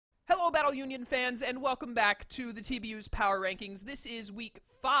Battle Union fans, and welcome back to the TBU's Power Rankings. This is Week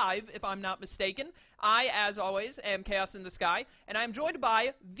 5, if I'm not mistaken. I, as always, am Chaos in the Sky, and I'm joined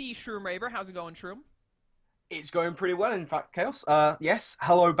by the Shroom Raver. How's it going, Shroom? It's going pretty well, in fact, Chaos. Yes,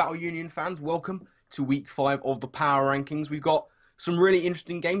 hello, Battle Union fans. Welcome to Week 5 of the Power Rankings. We've got some really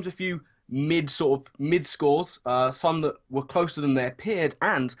interesting games, a few mid scores, some that were closer than they appeared,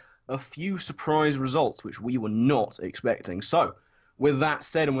 and a few surprise results, which we were not expecting. So, with that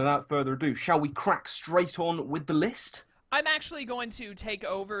said, and without further ado, shall we crack straight on with the list? I'm actually going to take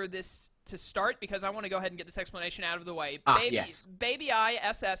over this to start because I want to go ahead and get this explanation out of the way. Yes. Baby I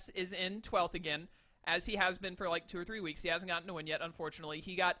SS is in 12th again, as he has been for like 2 or 3 weeks. He hasn't gotten a win yet, unfortunately.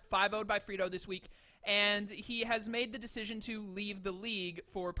 He got 5-0'd by Frito this week, and he has made the decision to leave the league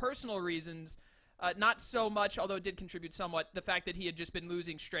for personal reasons. Not so much, although it did contribute somewhat, the fact that he had just been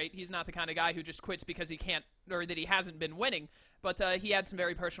losing straight. He's not the kind of guy who just quits because he can't, or that he hasn't been winning. But he had some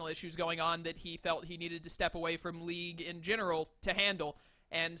very personal issues going on that he felt he needed to step away from League in general to handle.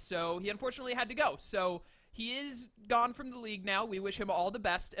 And so he unfortunately had to go. So he is gone from the League now. We wish him all the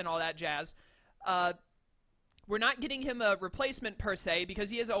best and all that jazz. We're not getting him a replacement per se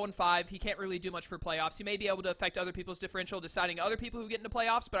because he is 0-5. He can't really do much for playoffs. He may be able to affect other people's differential, deciding other people who get into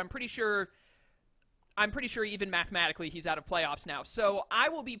playoffs, but I'm pretty sure even mathematically he's out of playoffs now. So I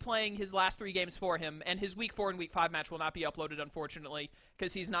will be playing his last 3 games for him, and his Week 4 and Week 5 match will not be uploaded, unfortunately,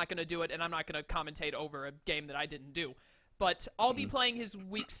 because he's not going to do it, and I'm not going to commentate over a game that I didn't do. But I'll be playing his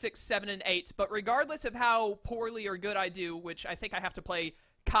Week 6, 7, and 8, but regardless of how poorly or good I do, which I think I have to play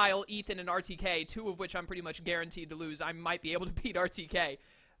Kyle, Ethan, and RTK, 2 of which I'm pretty much guaranteed to lose. I might be able to beat RTK.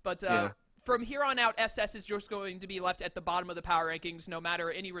 But from here on out, SS is just going to be left at the bottom of the power rankings no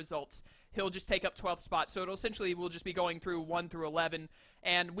matter any results. He'll just take up 12th spot, so it'll essentially we'll just be going through 1 through 11,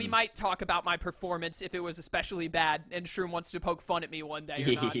 and we might talk about my performance if it was especially bad, and Shroom wants to poke fun at me one day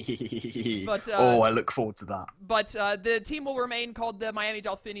or not. But, I look forward to that. But the team will remain called the Miami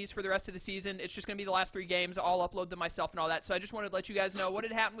Dolphins for the rest of the season. It's just going to be the last 3 games. I'll upload them myself and all that, so I just wanted to let you guys know what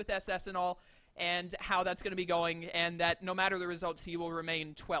had happened with SS and all, and how that's going to be going, and that no matter the results, he will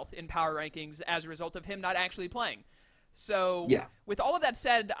remain 12th in power rankings as a result of him not actually playing. So, with all of that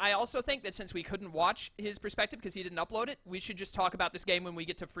said, I also think that since we couldn't watch his perspective because he didn't upload it, we should just talk about this game when we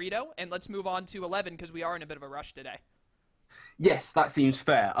get to Frito, and let's move on to 11 because we are in a bit of a rush today. Yes, that seems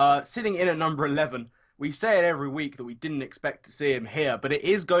fair. Sitting in at number 11, we say it every week that we didn't expect to see him here, but it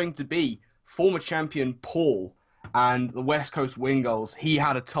is going to be former champion Paul and the West Coast Wingulls. He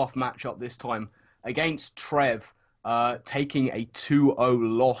had a tough matchup this time against Trev, taking a 2-0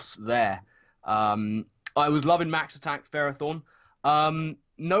 loss there. I was loving Max Attack Ferrothorn.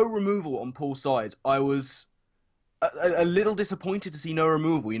 No removal on Paul's side. I was a little disappointed to see no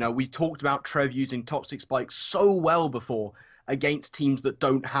removal. You know, we talked about Trev using Toxic Spike so well before against teams that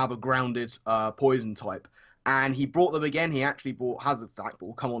don't have a grounded poison type. And he brought them again. He actually brought Hazard Attack, but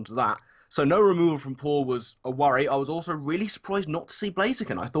we'll come on to that. So no removal from Paul was a worry. I was also really surprised not to see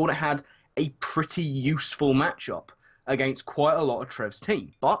Blaziken. I thought it had a pretty useful matchup against quite a lot of Trev's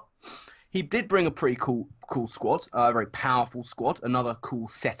team. But he did bring a pretty cool squad, a very powerful squad, another cool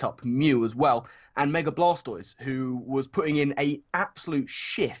setup Mew as well, and Mega Blastoise, who was putting in an absolute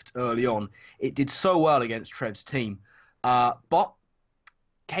shift early on. It did so well against Trev's team, but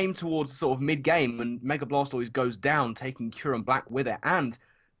came towards sort of mid-game and Mega Blastoise goes down, taking Curan Black with it and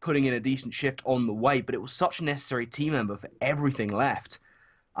putting in a decent shift on the way, but it was such a necessary team member for everything left.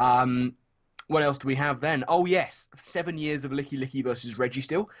 What else do we have then? Oh, yes. 7 years of Licky Licky versus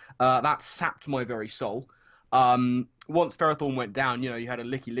Registeel. That sapped my very soul. Once Ferrothorn went down, you know, you had a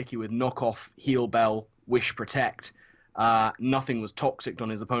Licky Licky with knockoff, heal bell, wish protect. Nothing was toxic on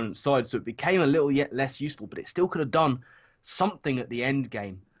his opponent's side, so it became a little yet less useful, but it still could have done something at the end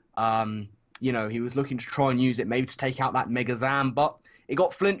game. You know, he was looking to try and use it maybe to take out that Mega Zam, but it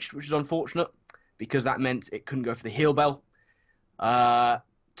got flinched, which is unfortunate, because that meant it couldn't go for the heal bell.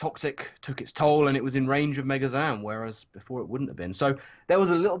 Toxic took its toll and it was in range of Mega Zam, whereas before it wouldn't have been. So there was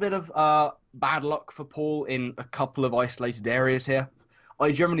a little bit of bad luck for Paul in a couple of isolated areas here.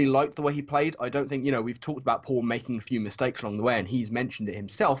 I generally liked the way he played. I don't think, you know, we've talked about Paul making a few mistakes along the way and he's mentioned it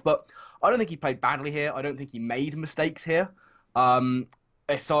himself, but I don't think he played badly here. I don't think he made mistakes here,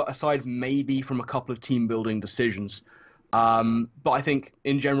 aside maybe from a couple of team building decisions. But I think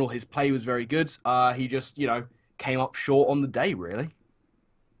in general his play was very good. He just, you know, came up short on the day, really.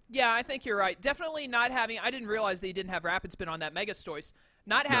 Yeah, I think you're right. Definitely not having... I didn't realize that he didn't have Rapid Spin on that Megastoise.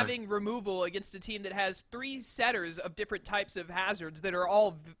 Not having removal against a team that has 3 setters of different types of hazards that are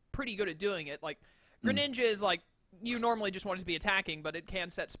all pretty good at doing it. Like, Greninja is like, you normally just want it to be attacking, but it can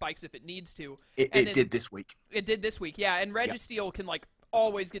set spikes if it needs to. It did this week. It did this week, yeah. And Registeel can, like,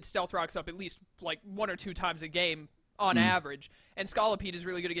 always get Stealth Rocks up at least like 1 or 2 times a game on average. And Scolipede is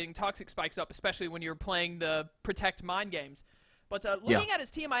really good at getting Toxic Spikes up, especially when you're playing the Protect Mind games. But looking at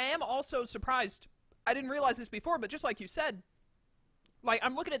his team, I am also surprised. I didn't realize this before, but just like you said, like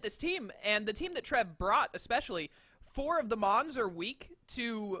I'm looking at this team, and the team that Trev brought especially, 4 of the Mons are weak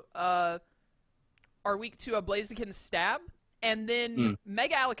to a Blaziken Stab. And then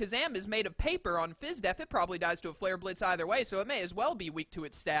Mega Alakazam is made of paper on Fizdef. It probably dies to a Flare Blitz either way, so it may as well be weak to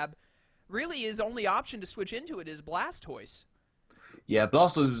its Stab. Really, his only option to switch into it is Blastoise. Yeah,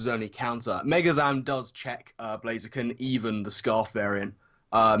 Blastoise was only counter. Megazam does check Blaziken, even the Scarf variant.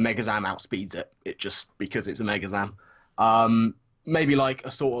 Megazam outspeeds it just because it's a Megazam. Maybe like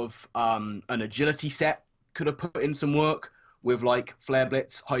a sort of an agility set could have put in some work with like Flare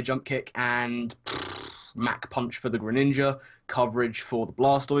Blitz, High Jump Kick, and Mac Punch for the Greninja, coverage for the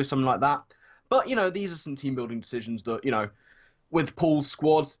Blastoise, something like that. But, these are some team-building decisions that, with Paul's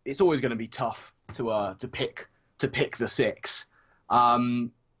squads, it's always going to be tough to pick the 6.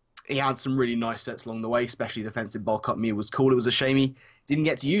 He had some really nice sets along the way, especially Defensive Bulk Up Mew was cool. It was a shame he didn't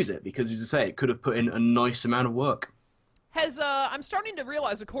get to use it because, as I say, it could have put in a nice amount of work. I'm starting to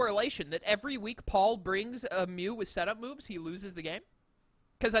realize a correlation that every week Paul brings a Mew with setup moves, he loses the game.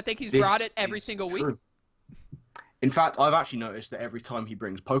 Because I think he's brought it every single week. In fact, I've actually noticed that every time he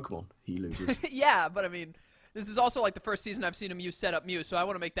brings Pokemon, he loses. Yeah, but I mean, this is also like the first season I've seen him use setup Mew, so I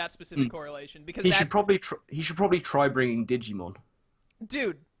want to make that specific correlation because he should probably try bringing Digimon.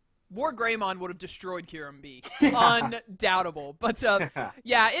 Dude, War Greymon would have destroyed Kyurem B. Undoubtable. But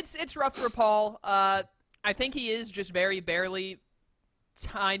yeah, it's rough for Paul. I think he is just very barely,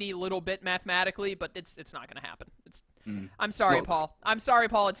 tiny little bit mathematically, but it's not going to happen. I'm sorry, Paul. I'm sorry,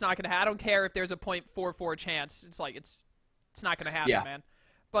 Paul. It's not going to happen. I don't care if there's a 0.44 chance. It's not going to happen, man.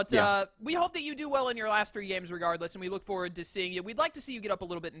 But we hope that you do well in your last 3 games regardless, and we look forward to seeing you. We'd like to see you get up a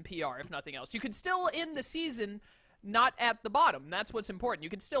little bit in PR, if nothing else. You could still end the season not at the bottom. That's what's important. You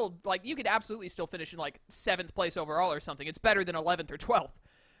could still, you could absolutely still finish in, 7th place overall or something. It's better than 11th or 12th.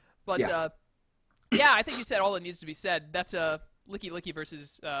 But, yeah, I think you said all that needs to be said. That's Licky Licky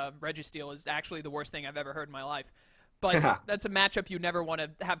versus Registeel is actually the worst thing I've ever heard in my life. But that's a matchup you never want to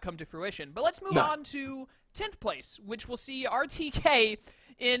have come to fruition. But let's move on to 10th place, which will see RTK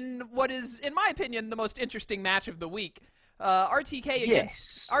in what is, in my opinion, the most interesting match of the week. RTK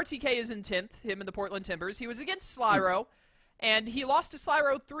is in 10th, him and the Portland Timbers. He was against Slyro, and he lost to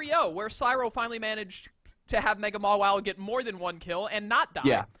Slyro 3-0, where Slyro finally managed to have Mega Mawile get more than 1 kill and not die.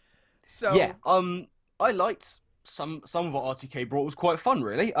 Yeah. So yeah, I liked some of what RTK brought. It was quite fun,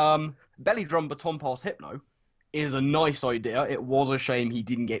 really. Belly Drum Baton Pass Hypno is a nice idea. It was a shame he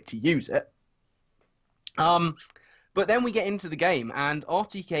didn't get to use it. But then we get into the game, and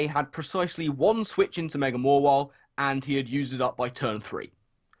RTK had precisely 1 switch into Mega Mawile, and he had used it up by turn 3.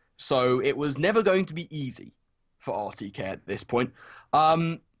 So it was never going to be easy for RTK at this point.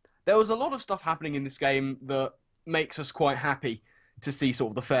 There was a lot of stuff happening in this game that makes us quite happy to see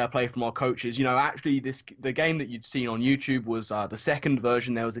sort of the fair play from our coaches. Actually, the game that you'd seen on YouTube was the second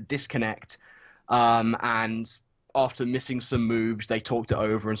version. There was a disconnect, and after missing some moves, they talked it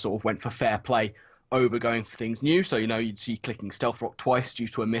over and sort of went for fair play over going for things new. So, you'd see clicking Stealth Rock twice due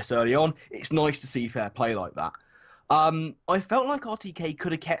to a miss early on. It's nice to see fair play like that. I felt like RTK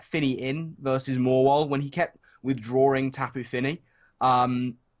could have kept Finny in versus Mawile when he kept withdrawing Tapu Fini.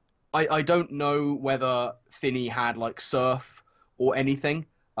 I don't know whether Finny had Surf or anything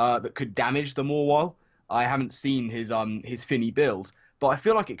that could damage the Mawile. I haven't seen his Finny build, but I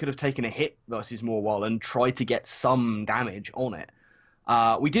feel like it could have taken a hit versus Mawile and tried to get some damage on it.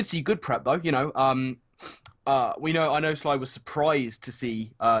 We did see good prep though. I know Sly was surprised to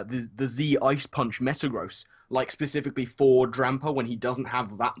see the Z Ice Punch Metagross, specifically for Drampa when he doesn't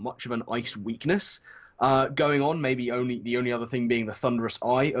have that much of an ice weakness going on. Maybe the only other thing being the Thunderous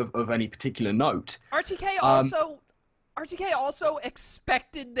Eye of any particular note. RTK also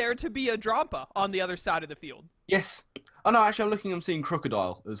expected there to be a Drampa on the other side of the field. Yes. Oh no, actually I'm seeing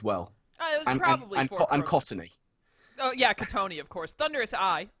Crocodile as well. It was probably and Cottony. Oh yeah, Katoni, of course. Thunderous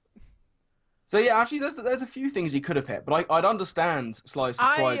Eye. So yeah, actually, there's a few things he could have hit, but I'd understand Sly's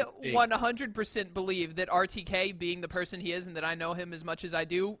surprise. I 100% believe that RTK, being the person he is, and that I know him as much as I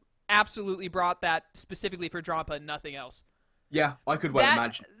do, absolutely brought that specifically for Drampa and nothing else. Yeah, I could well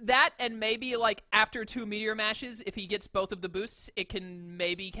imagine. That and maybe after 2 Meteor Mashes, if he gets both of the boosts, it can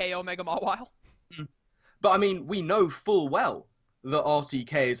maybe KO Mega Mawile. But I mean, we know full well that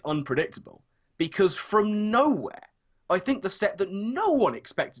RTK is unpredictable because from nowhere, I think the set that no one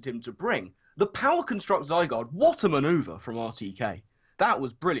expected him to bring, the Power Construct Zygarde, what a maneuver from RTK. That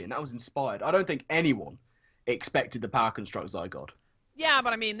was brilliant. That was inspired. I don't think anyone expected the Power Construct Zygarde. Yeah,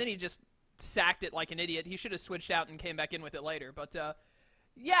 but I mean, then he just sacked it like an idiot. He should have switched out and came back in with it later. But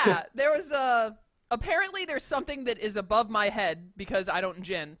yeah, there was apparently there's something that is above my head because I don't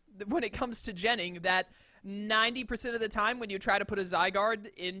gen when it comes to genning that 90% of the time when you try to put a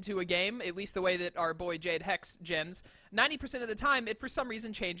Zygarde into a game, at least the way that our boy Jade Hex gens, 90% of the time it for some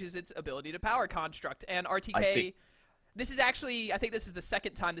reason changes its ability to power construct. And RTK, this is actually, I think this is the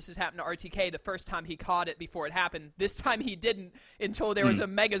second time this has happened to RTK. The first time he caught it before it happened. This time he didn't until there was a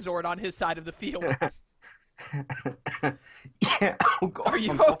Megazord on his side of the field. Yeah, oh God, Are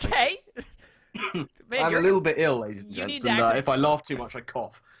you okay? Man, I'm a little bit ill, ladies and gents, and if I laugh too much, I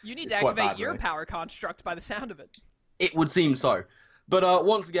cough. You need to activate your power construct by the sound of it. It would seem so. But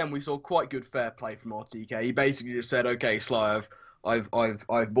once again, we saw quite good fair play from RTK. He basically just said, "Okay, Sly, I've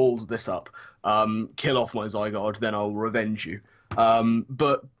ballsed this up. Kill off my Zygarde, then I'll revenge you."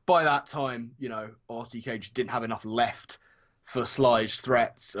 But by that time, RTK just didn't have enough left for Sly's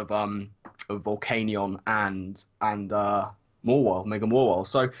threats of Volcanion and Morwell, Mega Morwell.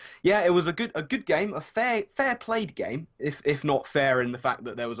 So yeah, it was a good game, a fair played game, if not fair in the fact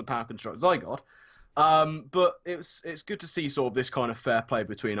that there was a power construct Zygarde. But it's good to see sort of this kind of fair play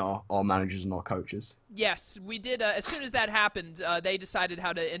between our managers and our coaches. Yes, we did. As soon as that happened, they decided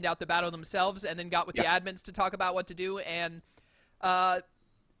how to end out the battle themselves, and then got with the admins to talk about what to do. And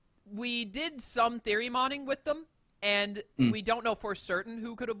we did some theory modding with them. And we don't know for certain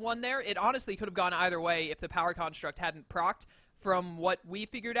who could have won there. It honestly could have gone either way if the power construct hadn't procced from what we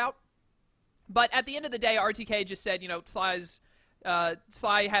figured out. But at the end of the day, RTK just said,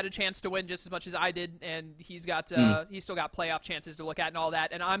 Sly had a chance to win just as much as I did, and he's still got playoff chances to look at and all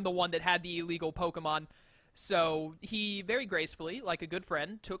that. And I'm the one that had the illegal Pokemon. So he very gracefully, like a good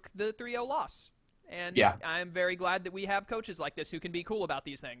friend, took the 3-0 loss. And I'm very glad that we have coaches like this who can be cool about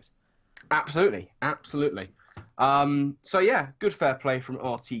these things. Absolutely. So yeah, good fair play from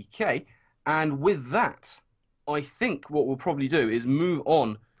RTK. And with that, I think what we'll probably do is move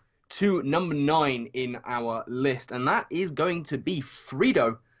on to number 9 in our list, and that is going to be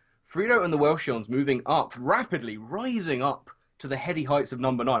Frido. Frido and the Welshons moving up rapidly, rising up to the heady heights of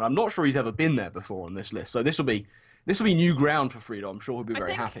number 9. I'm not sure he's ever been there before on this list, so this will be new ground for Frido. I'm sure he'll be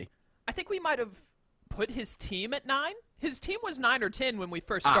very happy. I think we might have put his team at 9. His team was 9 or 10 when we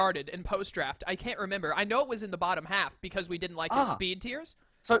first started in post-draft. I can't remember. I know it was in the bottom half because we didn't like his speed tiers.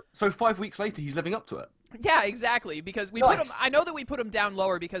 So 5 weeks later, he's living up to it. Yeah, exactly. Because we put him. I know that we put him down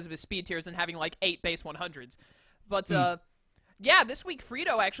lower because of his speed tiers and having like 8 base 100s. But yeah, this week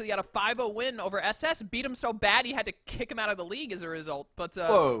Frido actually got a 5-0 win over SS. Beat him so bad he had to kick him out of the league as a result. But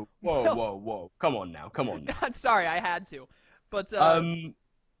whoa! Come on now. I'm sorry, I had to. But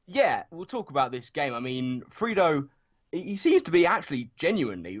yeah, we'll talk about this game. I mean, Frido. He seems to be actually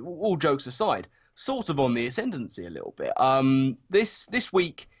genuinely, all jokes aside, sort of on the ascendancy a little bit. This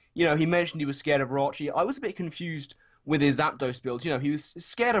week, he mentioned he was scared of Rachi. I was a bit confused with his Zapdos build. He was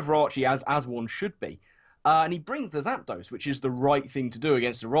scared of Rachi as one should be. And he brings the Zapdos, which is the right thing to do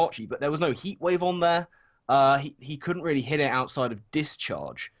against a Rachi, but there was no Heat Wave on there. He couldn't really hit it outside of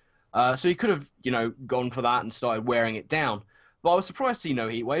Discharge. So he could have, gone for that and started wearing it down. But I was surprised to see no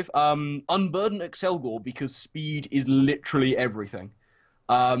Heat Wave. Unburden Excelgor because speed is literally everything.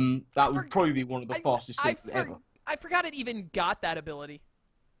 That would probably be one of the fastest things ever. I forgot it even got that ability.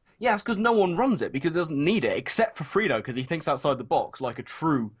 Yeah, it's because no one runs it because it doesn't need it, except for Frido because he thinks outside the box like a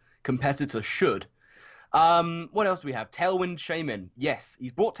true competitor should. What else do we have? Tailwind Shaman. Yes,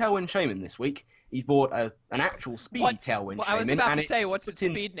 he's bought Tailwind Shaman this week. He's bought an actual speedy Tailwind Shaman. I was about to say, what's its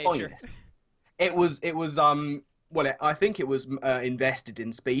speed nature? It was I think it was invested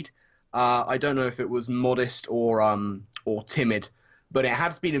in speed. I don't know if it was modest or timid, but it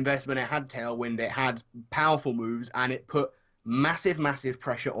had speed investment, it had Tailwind, it had powerful moves, and it put massive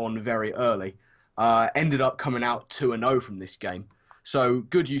pressure on very early. Ended up coming out 2-0 from this game. So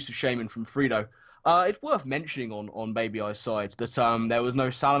good use of Shaman from Frido. It's worth mentioning on Baby Eye's side that there was no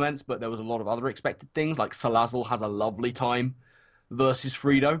Salamence, but there was a lot of other expected things, like Salazzle has a lovely time versus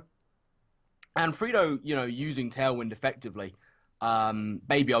Frido. And Frido, using Tailwind effectively,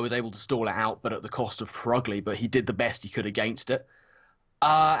 Baby Eye was able to stall it out, but at the cost of Purugly, but he did the best he could against it.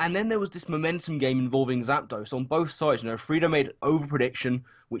 And then there was this momentum game involving Zapdos on both sides. Frido made an over-prediction,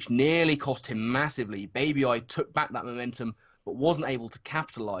 which nearly cost him massively. Baby Eye took back that momentum, but wasn't able to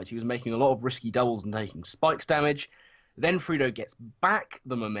capitalize. He was making a lot of risky doubles and taking spikes damage. Then Frido gets back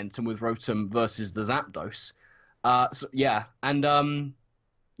the momentum with Rotom versus the Zapdos.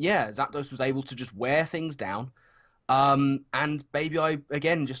 Zapdos was able to just wear things down. And Baby Eye,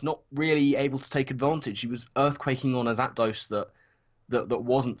 again, just not really able to take advantage. He was earthquaking on a Zapdos that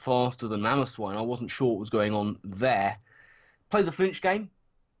wasn't faster than Mamoswine. I wasn't sure what was going on there. Played the flinch game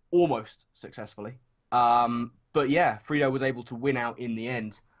almost successfully. But yeah, Frito was able to win out in the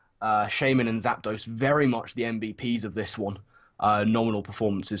end. Shaman and Zapdos, very much the MVPs of this one. Nominal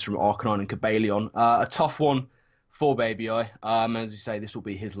performances from Arcanine and Cobalion. A tough one for Baby Eye. As you say, this will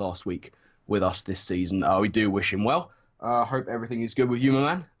be his last week with us this season. We do wish him well. Hope everything is good with you, my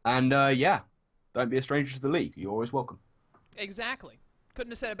man. And yeah, don't be a stranger to the league. You're always welcome. Exactly.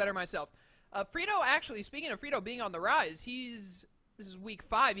 Couldn't have said it better myself. Frito, actually, speaking of Frito being on the rise, this is week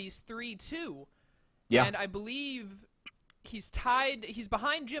 5. He's 3-2. Yeah. And I believe he's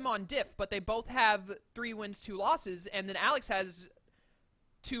behind Jim on diff, but they both have 3 wins, 2 losses, and then Alex has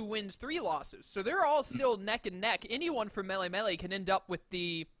 2 wins, 3 losses. So they're all still neck and neck. Anyone from Melee can end up with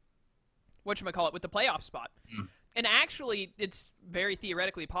the with the playoff spot. And actually, it's very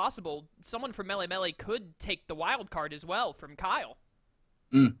theoretically possible someone from Melee could take the wild card as well from Kyle.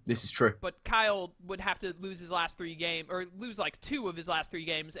 This is true. But Kyle would have to lose his last 3 games, or lose like 2 of his last 3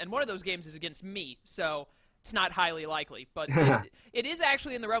 games, and one of those games is against me, so it's not highly likely. But it is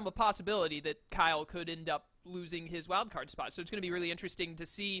actually in the realm of possibility that Kyle could end up losing his wildcard spot. So it's going to be really interesting to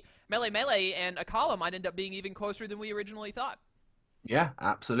see Melee and Akala might end up being even closer than we originally thought. Yeah,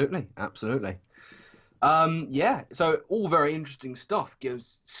 absolutely. Yeah, so all very interesting stuff.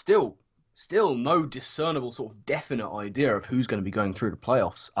 Gives still no discernible sort of definite idea of who's going to be going through the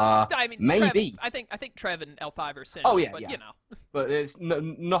playoffs. I mean, maybe. I think Trev and L5 are cinched. Oh yeah, but yeah. You know. But there's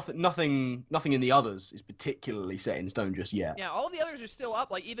nothing in the others is particularly set in stone just yet. Yeah, all the others are still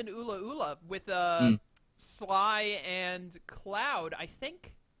up. Like even Ula with Sly and Cloud, I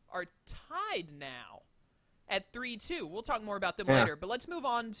think, are tied now at 3-2. We'll talk more about them later. But let's move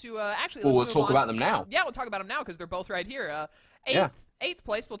on to we'll talk about them now. Yeah, we'll talk about them now because they're both right here. Eighth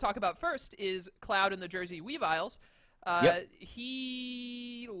place we'll talk about first is Cloud and the Jersey Weaviles.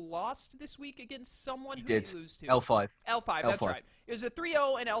 He lost this week against someone. Who did he lose to? L5. L5, that's right. It was a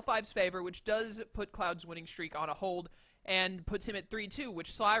 3-0 in L5's favor, which does put Cloud's winning streak on a hold and puts him at 3-2,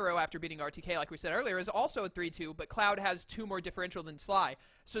 which Slyro, after beating RTK, like we said earlier, is also at 3-2, but Cloud has 2 more differential than Sly.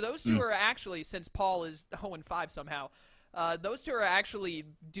 So those two are actually, since Paul is 0-5 somehow, those two are actually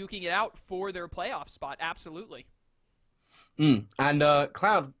duking it out for their playoff spot, absolutely. And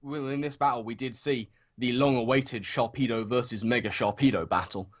Cloud, in this battle, we did see the long-awaited Sharpedo versus Mega Sharpedo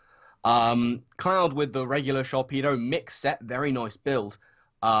battle. Cloud with the regular Sharpedo, mixed set, very nice build.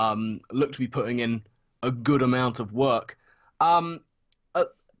 Looked to be putting in a good amount of work.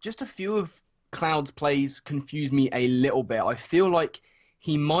 Just a few of Cloud's plays confuse me a little bit. I feel like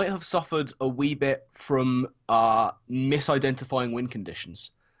he might have suffered a wee bit from misidentifying win conditions.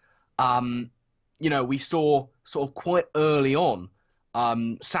 We saw sort of quite early on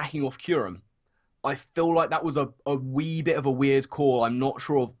sacking off Kurum. I feel like that was a wee bit of a weird call. I'm not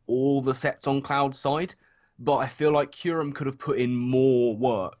sure of all the sets on Cloud's side, but I feel like Kurum could have put in more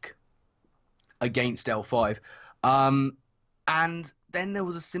work against L5. And then there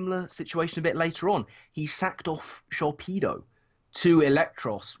was a similar situation a bit later on. He sacked off Sharpedo to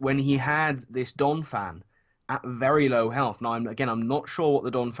Electros when he had this Donphan at very low health. Now, I'm not sure what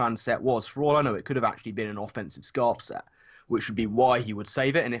the Donphan set was. For all I know, it could have actually been an offensive Scarf set, which would be why he would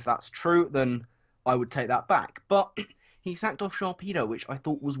save it. And if that's true, then I would take that back. But he sacked off Sharpedo, which I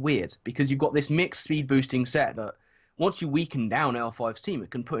thought was weird, because you've got this mixed speed boosting set that once you weaken down L5's team, it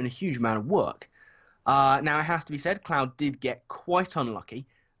can put in a huge amount of work. Now, it has to be said, Cloud did get quite unlucky.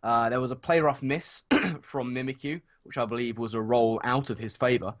 There was a play rough miss from Mimikyu, which I believe was a roll out of his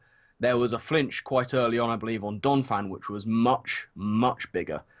favour. There was a flinch quite early on, I believe, on Donphan, which was much, much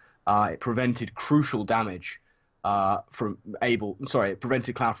bigger. It prevented crucial damage it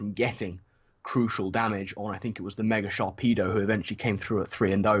prevented Cloud from getting crucial damage on, I think it was the Mega Sharpedo, who eventually came through at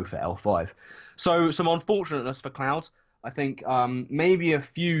 3-0 for L5. So some unfortunateness for Cloud. I think maybe a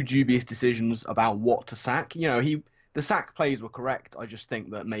few dubious decisions about what to sack. The sack plays were correct. I just think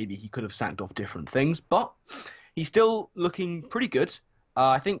that maybe he could have sacked off different things. But he's still looking pretty good.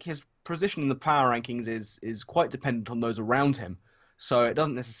 I think his position in the power rankings is quite dependent on those around him. So it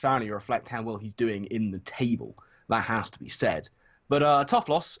doesn't necessarily reflect how well he's doing in the table. That has to be said. But a tough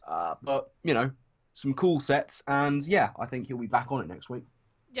loss. But, some cool sets. And, yeah, I think he'll be back on it next week.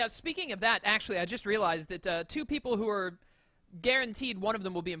 Yeah, speaking of that, actually, I just realized that 2 people who are guaranteed one of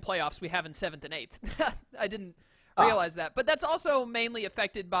them will be in playoffs we have in 7th and 8th. I didn't realize that. But that's also mainly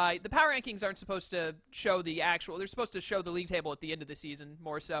affected by the power rankings aren't supposed to show the actual. They're supposed to show the league table at the end of the season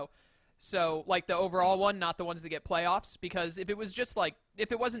more so. So, like the overall one, not the ones that get playoffs. Because if it was just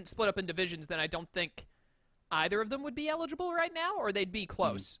if it wasn't split up in divisions, then I don't think either of them would be eligible right now, or they'd be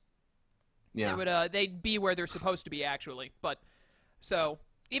close. Yeah. They'd be where they're supposed to be, actually. But, so,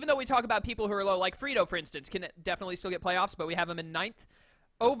 even though we talk about people who are low, like Frito, for instance, can definitely still get playoffs, but we have him in ninth.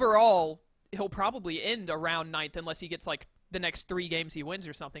 Overall, he'll probably end around ninth unless he gets like the next 3 games he wins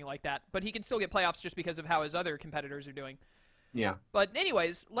or something like that. But he can still get playoffs just because of how his other competitors are doing. Yeah. But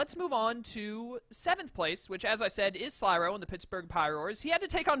anyways, let's move on to 7th place, which, as I said, is Slyro and the Pittsburgh Pyroars. He had to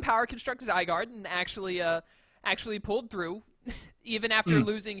take on Power Construct Zygarde and actually pulled through, even after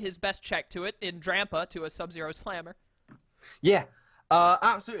losing his best check to it in Drampa to a Sub-Zero Slammer. Yeah,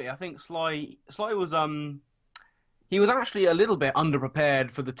 absolutely. I think Sly was he was actually a little bit underprepared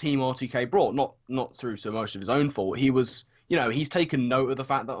for the team RTK brought. Not through so much of his own fault. He was, he's taken note of the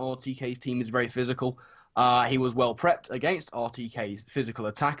fact that RTK's team is very physical. He was well prepped against RTK's physical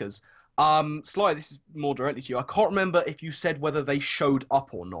attackers. Sly, this is more directly to you. I can't remember if you said whether they showed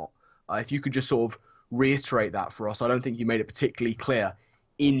up or not. If you could just sort of reiterate that for us. I don't think you made it particularly clear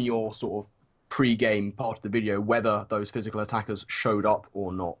in your sort of pre-game part of the video whether those physical attackers showed up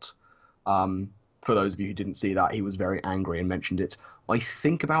or not. For those of you who didn't see that, he was very angry and mentioned it, I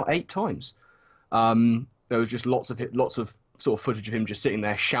think, about 8 times. There was just lots of sort of footage of him just sitting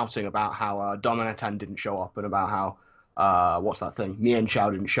there shouting about how Dominatan didn't show up and about how what's that thing? Mien Chao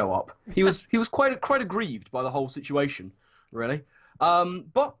didn't show up. He was quite aggrieved by the whole situation, really.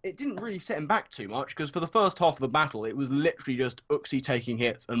 But it didn't really set him back too much, because for the first half of the battle, it was literally just Uxie taking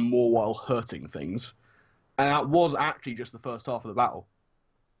hits and Morwhile hurting things. And that was actually just the first half of the battle.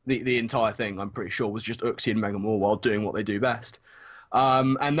 The entire thing, I'm pretty sure, was just Uxie and Mega Morwhile doing what they do best.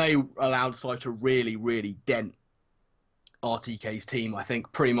 And they allowed Sly to really, really dent RTK's team. I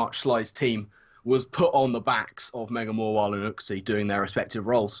think pretty much Sly's team was put on the backs of Mega Morwhile and Uxie doing their respective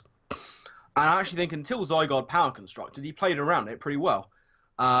roles. And I actually think until Zygarde power constructed, he played around it pretty well.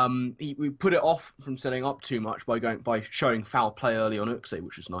 We put it off from setting up too much by showing foul play early on Uxie,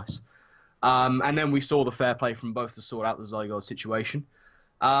 which was nice. And then we saw the fair play from both to sort out the Zygarde situation.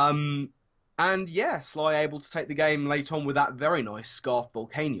 And yeah, Sly able to take the game late on with that very nice Scarf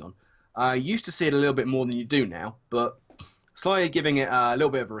Volcanion. Used to see it a little bit more than you do now, but Sly giving it a little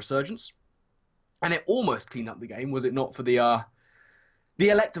bit of a resurgence. And it almost cleaned up the game, was it not for the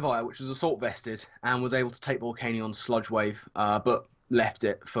Electivire, which was assault vested and was able to take Volcanion's Sludge Wave, but left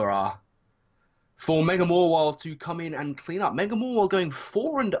it for Mega Morwhile to come in and clean up. Mega Morwhile going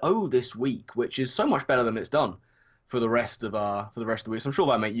 4-0 this week, which is so much better than it's done for the rest of the week. So I'm sure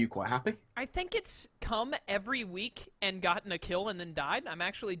that'll make you quite happy. I think it's come every week and gotten a kill and then died. I'm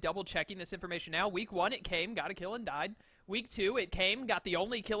actually double checking this information now. Week 1 it came, got a kill and died. Week 2 it came, got the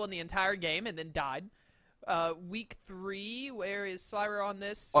only kill in the entire game and then died. Week 3, where is Slyro on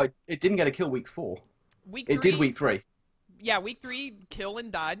this? It didn't get a kill week 4. It did week 3. Yeah, week 3 kill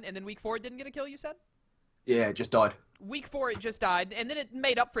and died, and then week 4 it didn't get a kill, you said? Yeah, it just died. Week 4 it just died, and then it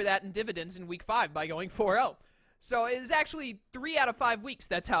made up for that in dividends in week 5 by going 4-0. So it was actually 3 out of 5 weeks,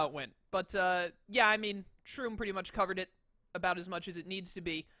 that's how it went. But yeah, I mean, Shroom pretty much covered it about as much as it needs to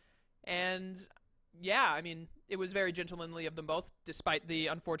be. And yeah, I mean, it was very gentlemanly of them both, despite the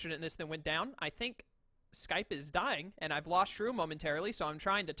unfortunateness that went down. I think Skype is dying, and I've lost Shroom momentarily, so I'm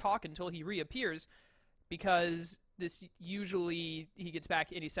trying to talk until he reappears, because this usually he gets back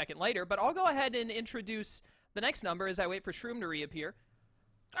any second later. But I'll go ahead and introduce the next number as I wait for Shroom to reappear.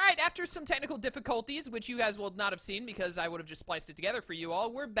 All right, after some technical difficulties, which you guys will not have seen because I would have just spliced it together for you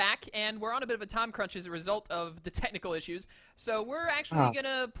all, we're back, and we're on a bit of a time crunch as a result of the technical issues. So we're actually going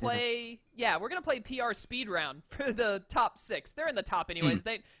to play, we're going to play PR Speed Round for the top 6. They're in the top anyways.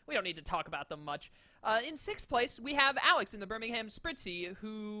 We don't need to talk about them much. In 6th place, we have Alex in the Birmingham Spritzy,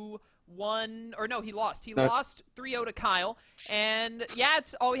 who won, or no, he lost. He lost 3-0 to Kyle, and yeah,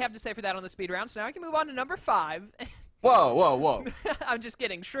 it's all we have to say for that on the speed round. So now I can move on to number 5. Whoa. I'm just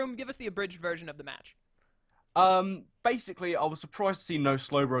kidding. Shroom, give us the abridged version of the match. Basically, I was surprised to see no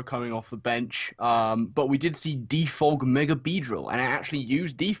Slowbro coming off the bench, but we did see Defog Mega Beedrill, and it actually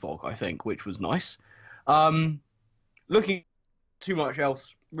used Defog, I think, which was nice. Looking too much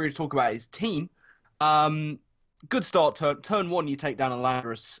else, really talk about his team. Good start. Turn 1, you take down a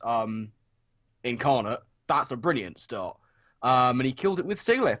Landorus Incarnate. That's a brilliant start. And he killed it with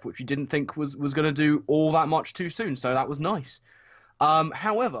Sigilyph, which you didn't think was going to do all that much too soon, so that was nice.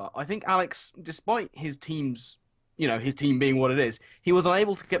 However, I think Alex, despite his team's, his team being what it is, he was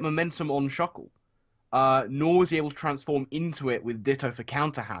unable to get momentum on Shuckle. Nor was he able to transform into it with Ditto for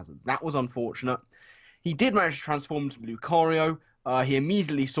counter hazards. That was unfortunate. He did manage to transform into Lucario. He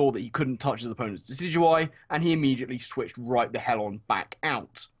immediately saw that he couldn't touch his opponent's Decidueye, and he immediately switched right the hell on back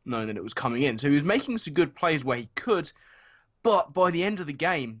out, knowing that it was coming in. So he was making some good plays where he could, but by the end of the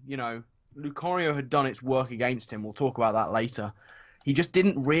game, Lucario had done its work against him. We'll talk about that later. He just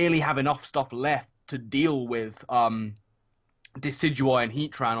didn't really have enough stuff left to deal with Decidueye and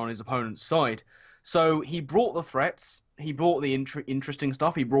Heatran on his opponent's side. So he brought the threats, he brought the interesting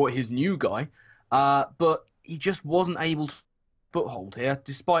stuff, he brought his new guy, but he just wasn't able to foothold here,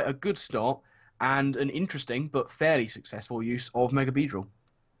 despite a good start and an interesting but fairly successful use of Mega Beedrill.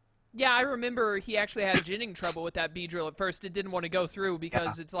 Yeah, I remember he actually had ginning trouble with that Beedrill at first. It didn't want to go through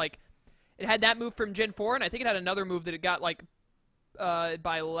because it's like, it had that move from Gen 4, and I think it had another move that it got, like,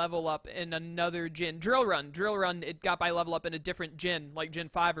 by level up in another gen. Drill Run, it got by level up in a different gen, like Gen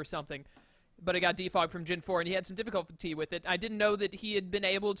 5 or something. But it got defogged from Gen 4, and he had some difficulty with it. I didn't know that he had been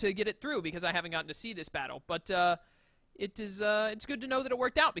able to get it through because I haven't gotten to see this battle. But it's good to know that it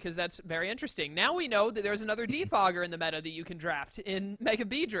worked out because that's very interesting. Now we know that there's another defogger in the meta that you can draft in Mega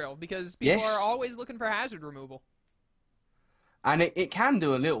Beedrill because people are always looking for hazard removal. And it can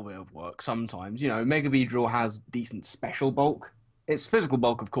do a little bit of work sometimes. You know, Mega Beedrill has decent special bulk. Its physical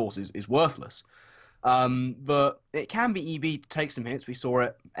bulk, of course, is worthless. But it can be EV to take some hits. We saw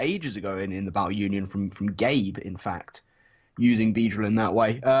it ages ago in the Battle Union from Gabe, in fact, using Beedrill in that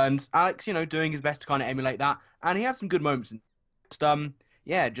way. And Alex, you know, doing his best to kind of emulate that. And he had some good moments.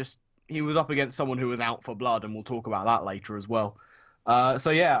 He was up against someone who was out for blood, and we'll talk about that later as well.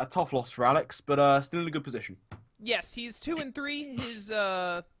 So yeah, a tough loss for Alex, but still in a good position. Yes, he's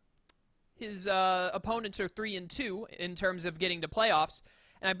 2-3. His opponents are 3-2 in terms of getting to playoffs.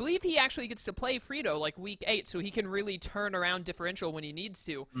 And I believe he actually gets to play Frito like week 8, so he can really turn around differential when he needs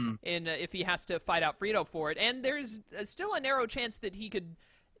to, if he has to fight out Frito for it. And there's still a narrow chance that he could,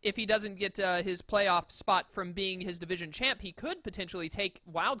 if he doesn't get his playoff spot from being his division champ, he could potentially take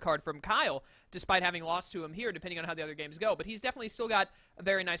wildcard from Kyle, despite having lost to him here, depending on how the other games go. But he's definitely still got a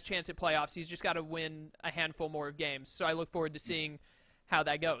very nice chance at playoffs. He's just got to win a handful more of games. So I look forward to seeing how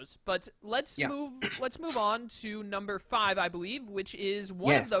that goes. But let's move on to number 5, I believe, which is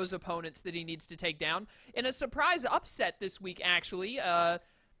one of those opponents that he needs to take down in a surprise upset this week, actually.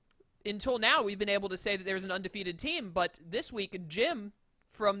 Until now, we've been able to say that there's an undefeated team, but this week, Jim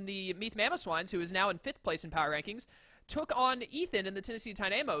from the Meath Mamoswines, who is now in 5th place in power rankings, took on Ethan in the Tennessee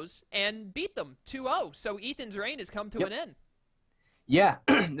Dynamos and beat them 2-0. So Ethan's reign has come to an end. Yeah,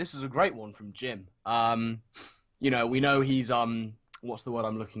 this is a great one from Jim. You know, we know he's what's the word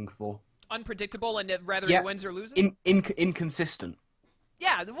I'm looking for? Unpredictable, and rather he wins or loses? Inconsistent.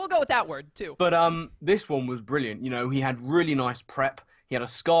 Yeah, we'll go with that word, too. But this one was brilliant. You know, he had really nice prep. He had a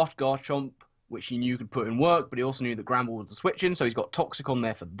Scarfed Garchomp, which he knew could put in work, but he also knew that Gramble was the switch in, so he's got Toxic on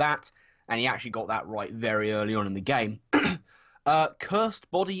there for that, and he actually got that right very early on in the game. Cursed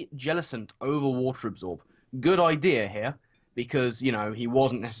Body Jellicent over Water Absorb. Good idea here, because, you know, he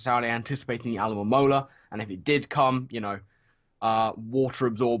wasn't necessarily anticipating the Alamomola, and if it did come, you know, Water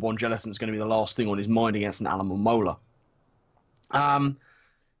Absorb on Jellicent is going to be the last thing on his mind against an Alamomola.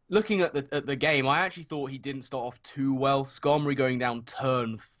 Looking at the game, I actually thought he didn't start off too well. Skarmory going down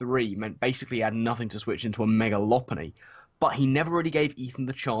turn 3 meant basically he had nothing to switch into a Mega Lopunny, but he never really gave Ethan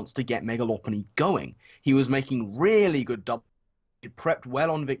the chance to get Mega Lopunny going. He was making really good double. He prepped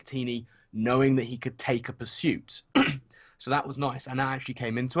well on Victini, knowing that he could take a pursuit. So that was nice, and that actually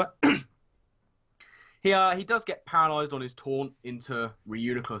came into it. He does get paralyzed on his taunt into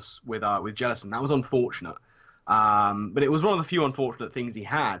Reuniclus with Jellicent. That was unfortunate. But it was one of the few unfortunate things he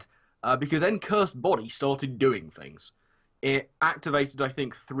had, because then Cursed Body started doing things. It activated, I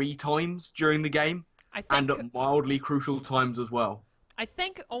think, 3 times during the game, and at mildly crucial times as well. I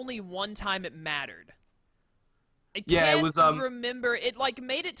think only one time it mattered. I it was, remember. It, like,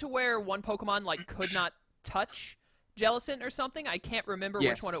 made it to where one Pokemon, like, could not touch Jellicent or something. I can't remember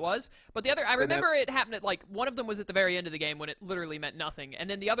which one it was. But the other, I remember it happened at, like, one of them was at the very end of the game when it literally meant nothing. And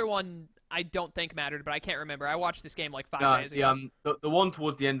then the other one I don't think mattered, but I can't remember. I watched this game like 5 days ago. The one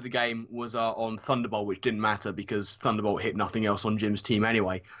towards the end of the game was on Thunderbolt, which didn't matter because Thunderbolt hit nothing else on Jim's team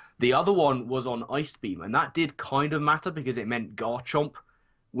anyway. The other one was on Ice Beam, and that did kind of matter because it meant Garchomp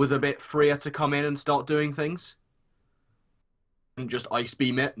was a bit freer to come in and start doing things. And just Ice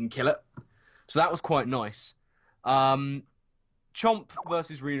Beam it and kill it. So that was quite nice. Chomp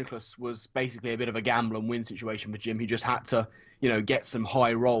versus Reuniclus was basically a bit of a gamble and win situation for Jim. He just had to, you know, get some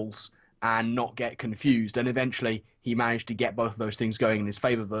high rolls and not get confused. And eventually he managed to get both of those things going in his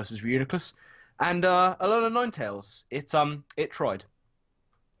favor versus Reuniclus. And Alola Ninetales, it tried.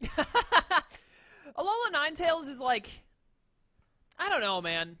 Alola Ninetales is like, I don't know,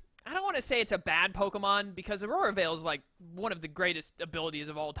 man. I don't want to say it's a bad Pokemon because Aurora Veil is like one of the greatest abilities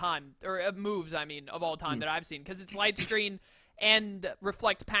of all time, or moves, I mean, of all time that I've seen, because it's Light Screen and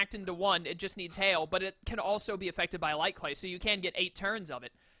Reflect packed into one. It just needs Hail, but it can also be affected by Light Clay, so you can get 8 turns of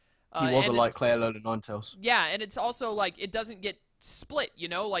it. He was a Light Clay Alola Ninetales. Yeah, and it's also like it doesn't get split, you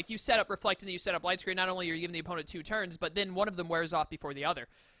know? Like, you set up Reflect and then you set up Light Screen. Not only are you giving the opponent 2 turns, but then one of them wears off before the other,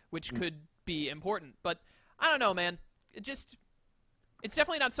 which could be important. But I don't know, man. It's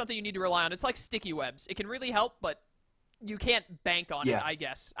definitely not something you need to rely on. It's like sticky webs. It can really help, but you can't bank on it, I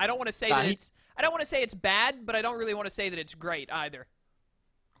guess. I don't want to say I don't want to say it's bad, but I don't really want to say that it's great either.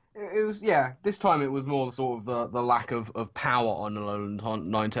 It was, yeah, this time it was more the sort of the lack of power on Alolan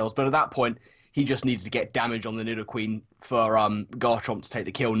Ninetales, but at that point, he just needed to get damage on the Nidoqueen for Garchomp to take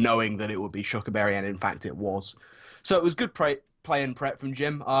the kill, knowing that it would be Shuca Berry, and in fact it was. So it was good play and prep from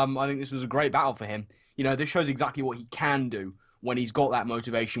Jim. I think this was a great battle for him. You know, this shows exactly what he can do when he's got that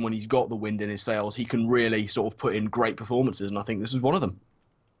motivation, when he's got the wind in his sails. He can really sort of put in great performances, and I think this is one of them.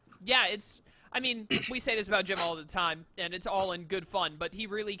 Yeah, I mean, we say this about Jim all the time, and it's all in good fun, but he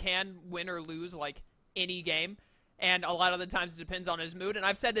really can win or lose, like, any game, and a lot of the times it depends on his mood, and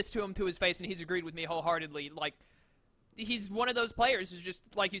I've said this to him to his face, and he's agreed with me wholeheartedly. Like, he's one of those players who's just,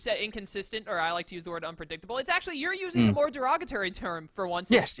 like you said, inconsistent, or I like to use the word unpredictable. It's actually, you're using the more derogatory term for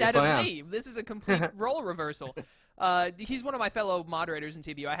once instead of me. This is a complete role reversal. He's one of my fellow moderators in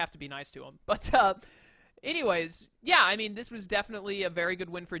TBU. I have to be nice to him. But anyways, yeah, I mean, this was definitely a very good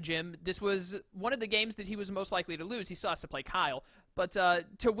win for Jim. This was one of the games that he was most likely to lose. He still has to play Kyle. But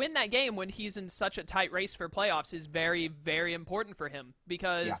to win that game when he's in such a tight race for playoffs is very, very important for him.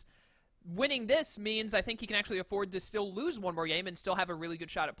 Because winning this means I think he can actually afford to still lose one more game and still have a really good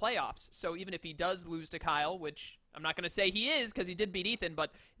shot at playoffs. So even if he does lose to Kyle, which I'm not going to say he is because he did beat Ethan,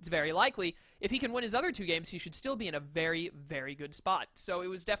 but it's very likely, if he can win his other 2 games, he should still be in a very, very good spot. So it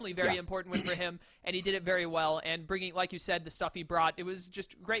was definitely a very important win for him, and he did it very well. And bringing, like you said, the stuff he brought, it was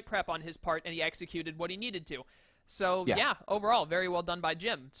just great prep on his part, and he executed what he needed to. So, yeah, overall, very well done by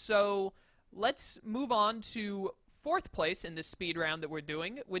Jim. So let's move on to 4th place in this speed round that we're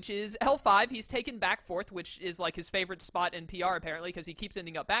doing, which is L5. He's taken back 4th, which is like his favorite spot in PR, apparently, because he keeps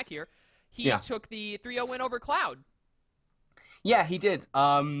ending up back here. He took the 3-0 win over Cloud. Yeah, he did.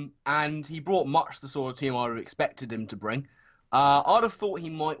 And he brought much the sort of team I would have expected him to bring. I'd have thought he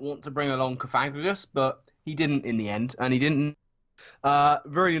might want to bring along Cofagrigus, but he didn't in the end, and he didn't.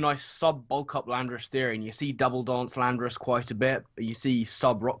 Very nice sub-bulk up Landorus theory, and you see double dance Landorus quite a bit. You see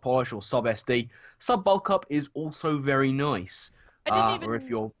sub-rock polish or sub-SD. Sub-bulk up is also very nice. I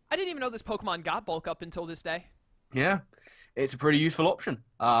didn't even know this Pokemon got bulk up until this day. Yeah, it's a pretty useful option.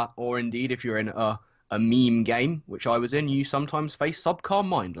 Or indeed, if you're in a meme game, which I was in, you sometimes face Subcar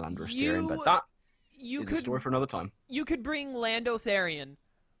Mind Landorus theory, but that is a story for another time. You could bring Landotherian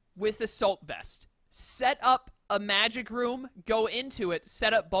with Assault Vest, set up a Magic Room, go into it,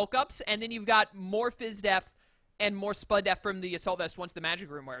 set up bulk ups, and then you've got more Fizz Def and more Spud Def from the Assault Vest once the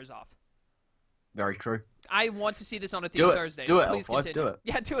Magic Room wears off. Very true. I want to see this on a theme Thursdays. Do it, please L5, continue. do it.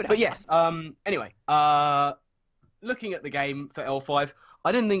 Yeah, do it. But yes, anyway, looking at the game for L5,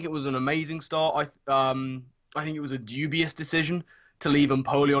 I didn't think it was an amazing start. I think it was a dubious decision to leave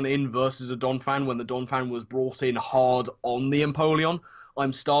Empoleon in versus a Donphan when the Donphan was brought in hard on the Empoleon.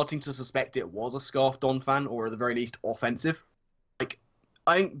 I'm starting to suspect it was a Scarf Donphan, or at the very least offensive. Like,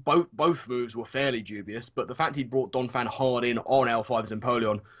 I think both moves were fairly dubious, but the fact he brought Donphan hard in on L5's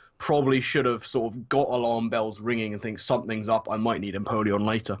Empoleon probably should have sort of got alarm bells ringing and think something's up, I might need Empoleon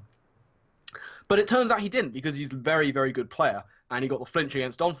later. But it turns out he didn't, because he's a very, very good player, and he got the flinch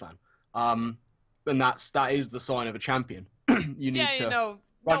against Donphan. And that is the sign of a champion. You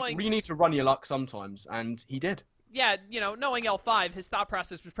need to run your luck sometimes, and he did. Yeah, knowing L5, his thought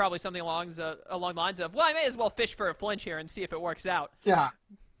process was probably something along the lines of, well, I may as well fish for a flinch here and see if it works out. Yeah.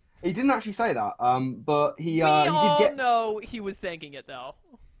 He didn't actually say that, but he we all know he was thinking it, though.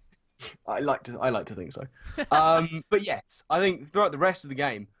 I like to think so. But yes, I think throughout the rest of the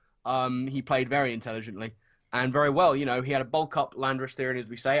game, he played very intelligently and very well. He had a bulk up Landorus theory, as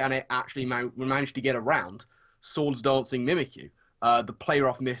we say, and it actually managed to get around Swords Dancing Mimikyu. The play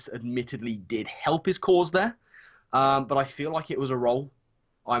rough miss admittedly did help his cause there, but I feel like it was a roll.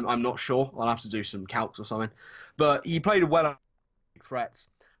 I'm not sure. I'll have to do some calcs or something. But he played well at threats,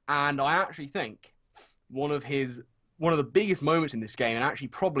 and I actually think one of the biggest moments in this game, and actually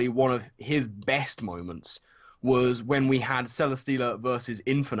probably one of his best moments, was when we had Celesteela versus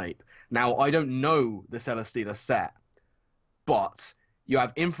Infernape. Now, I don't know the Celesteela set, but you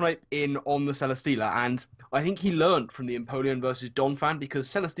have Infernape in on the Celesteela, and I think he learnt from the Empoleon versus Donphan, because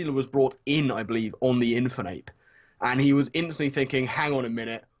Celesteela was brought in, I believe, on the Infernape. And he was instantly thinking, hang on a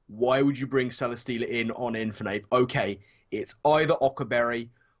minute, why would you bring Celesteela in on Infernape? Okay, it's either Ockerberry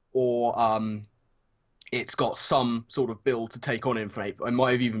or it's got some sort of build to take on Infernape. It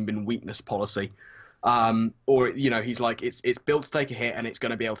might have even been weakness policy. Or, he's like, it's built to take a hit and it's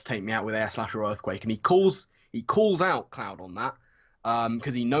going to be able to take me out with Air Slash or Earthquake. And he calls out Cloud on that.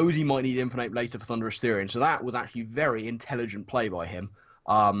 because he knows he might need Infinite later for Thunderous Theory. So that was actually very intelligent play by him.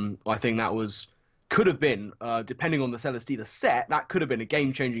 I think that could have been, depending on the Celesteela set, that could have been a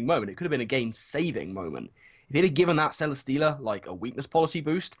game-changing moment. It could have been a game-saving moment. If he'd have given that Celesteela like a weakness policy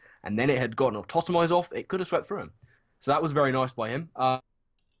boost, and then it had gotten Autotomize off, it could have swept through him. So that was very nice by him.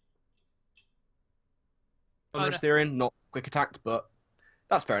 Thunderous Theory, not quick attacked, but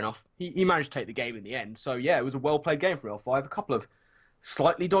that's fair enough. He managed to take the game in the end. So yeah, it was a well-played game from L5. A couple of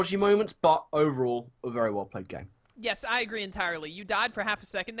slightly dodgy moments, but overall, a very well-played game. Yes, I agree entirely. You died for half a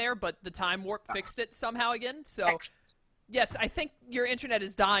second there, but the time warp fixed it somehow again. So, yes, I think your internet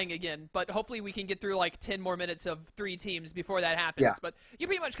is dying again, but hopefully we can get through like 10 more minutes of 3 teams before that happens. Yeah. But you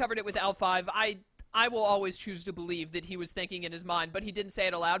pretty much covered it with L5. I will always choose to believe that he was thinking in his mind, but he didn't say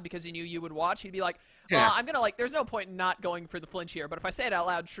it aloud because he knew you would watch. He'd be like, I'm going to there's no point in not going for the flinch here, but if I say it out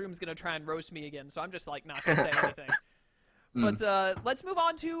loud, Shroom's going to try and roast me again, so I'm just not going to say anything. But let's move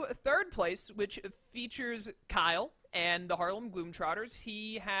on to third place, which features Kyle and the Harlem Gloomtrotters.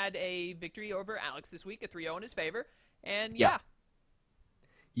 He had a victory over Alex this week, a 3-0 in his favor, and yeah.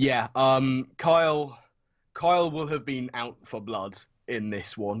 Kyle will have been out for blood in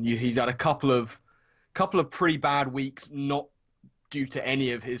this one. He's had a couple of pretty bad weeks, not due to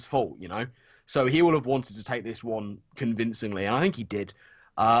any of his fault, So he will have wanted to take this one convincingly, and I think he did.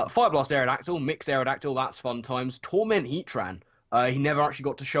 Fire Blast Aerodactyl, Mixed Aerodactyl, that's fun times. Torment Heatran, he never actually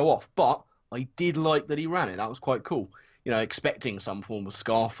got to show off, but I did like that he ran it. That was quite cool. Expecting some form of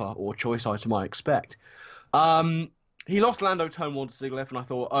Scarfer or choice item, I expect. He lost Lando turn 1 to Sigilyph, and I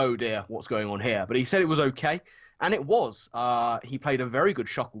thought, oh dear, what's going on here? But he said it was okay, and it was. He played a very good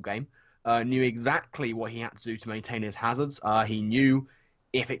Shuckle game, knew exactly what he had to do to maintain his hazards. He knew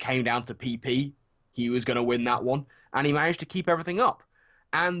if it came down to PP, he was going to win that one, and he managed to keep everything up.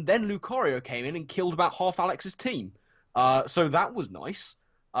 And then Lucario came in and killed about half Alex's team. So that was nice.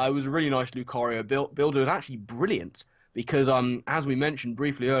 It was a really nice Lucario build. It was actually brilliant because, as we mentioned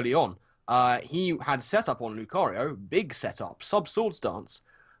briefly early on, he had setup on Lucario, big setup, sub-Sword Stance,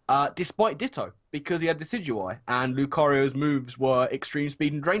 despite Ditto, because he had Decidueye, and Lucario's moves were Extreme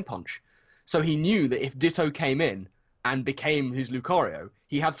Speed and Drain Punch. So he knew that if Ditto came in and became his Lucario,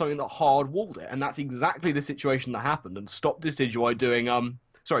 he had something that hard-walled it, and that's exactly the situation that happened, and stopped Decidueye doing,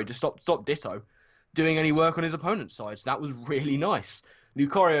 stop Ditto doing any work on his opponent's side. So that was really nice.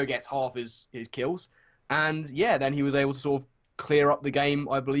 Lucario gets half his kills, and yeah, then he was able to sort of clear up the game,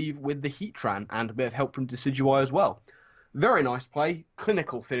 I believe, with the Heatran, and a bit of help from Decidueye as well. Very nice play,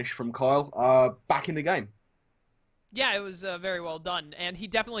 clinical finish from Kyle, back in the game. Yeah, it was very well done, and he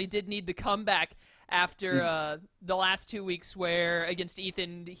definitely did need the comeback after the last 2 weeks where, against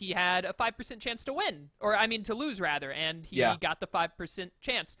Ethan, he had a 5% chance to win, to lose, rather, and he got the 5%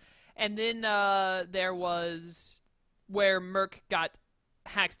 chance. And then there was where Merc got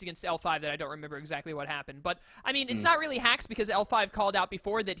haxed against L5 that I don't remember exactly what happened. But, it's not really hacks because L5 called out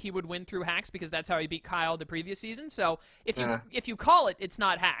before that he would win through hacks because that's how he beat Kyle the previous season. So if you call it, it's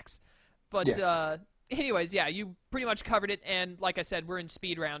not hacks. But yes. Anyways, yeah, you pretty much covered it. And like I said, we're in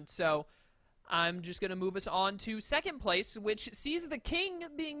speed round. So I'm just going to move us on to second place, which sees the king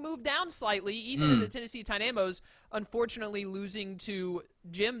being moved down slightly. Ethan and the Tennessee Tynamos, unfortunately, losing to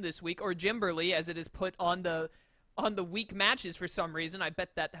Jim this week, or Jimberly, as it is put on the week matches for some reason. I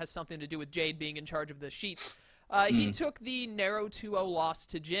bet that has something to do with Jade being in charge of the sheet. He took the narrow 2-0 loss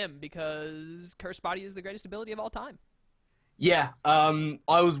to Jim because Curse Body is the greatest ability of all time. Yeah,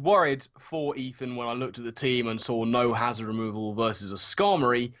 I was worried for Ethan when I looked at the team and saw no hazard removal versus a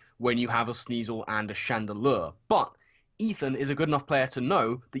Skarmory when you have a Sneasel and a Chandelure. But Ethan is a good enough player to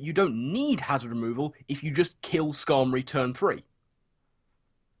know that you don't need hazard removal if you just kill Skarmory turn 3.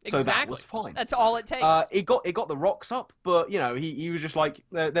 Exactly. So that was fine. That's all it takes. It got the rocks up, but he was just like,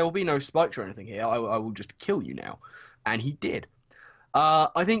 there will be no spikes or anything here. I will just kill you now, and he did.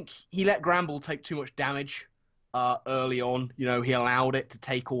 I think he let Gramble take too much damage early on. He allowed it to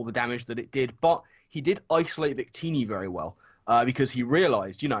take all the damage that it did, but he did isolate Victini very well because he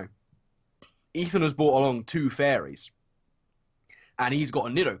realized, Ethan has brought along 2 fairies, and he's got a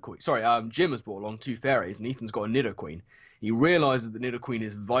Nidoqueen. Sorry, Jim has brought along 2 fairies, and Ethan's got a Nidoqueen. He realizes that Nidoqueen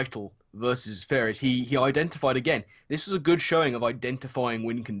is vital versus fairies. He identified again. This was a good showing of identifying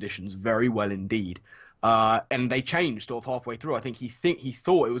win conditions very well indeed. And they changed sort of halfway through. I think he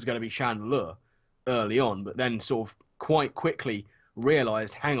thought it was going to be Chandelure early on, but then sort of quite quickly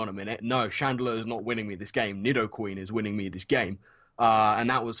realized, hang on a minute, no, Chandelure is not winning me this game. Nidoqueen is winning me this game. And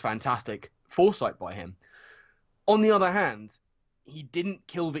that was fantastic foresight by him. On the other hand, he didn't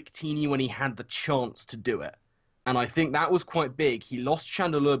kill Victini when he had the chance to do it. And I think that was quite big. He lost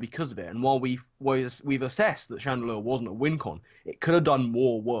Chandelure because of it. And while we've assessed that Chandelure wasn't a win con, it could have done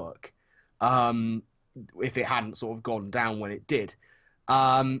more work if it hadn't sort of gone down when it did.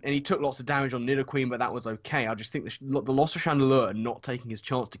 And he took lots of damage on Nidoqueen, but that was okay. I just think the loss of Chandelure and not taking his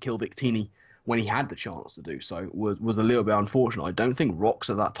chance to kill Victini when he had the chance to do so was a little bit unfortunate. I don't think rocks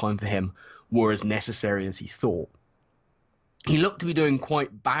at that time for him were as necessary as he thought. He looked to be doing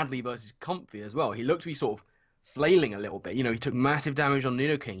quite badly versus Comfy as well. He looked to be sort of flailing a little bit. He took massive damage on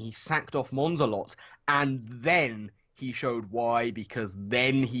Nidoking. He sacked off Mons a lot, and then he showed why, because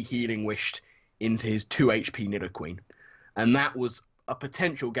then he Healing Wished into his 2 HP Nidoqueen. And that was a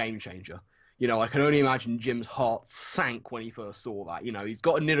potential game changer. I can only imagine Jim's heart sank when he first saw that. He's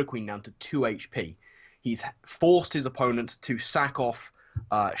got a Nidoqueen down to 2 HP. He's forced his opponent to sack off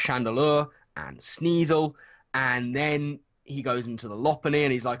Chandelure and Sneasel, and then he goes into the Lopunny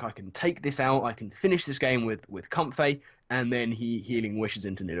and he's like, I can take this out, I can finish this game with Comfey, and then he Healing Wishes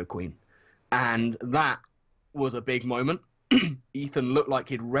into Nidoqueen. And that was a big moment. Ethan looked like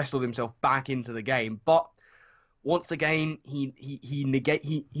he'd wrestled himself back into the game, but once again, he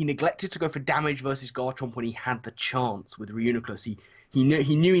neglected to go for damage versus Garchomp when he had the chance with Reuniclus. He knew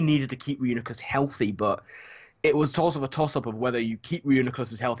he needed to keep Reuniclus healthy, but it was sort of a toss-up of whether you keep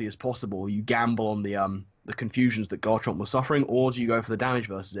Reuniclus as healthy as possible, or you gamble on the confusions that Garchomp was suffering, or do you go for the damage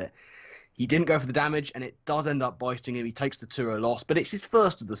versus it? He didn't go for the damage, and it does end up biting him. He takes the 2-0 loss, but it's his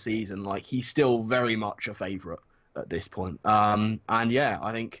first of the season. He's still very much a favourite at this point. And yeah,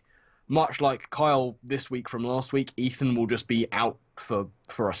 I think much like Kyle this week from last week, Ethan will just be out for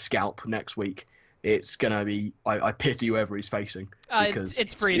a scalp next week. It's going to be... I pity whoever he's facing, because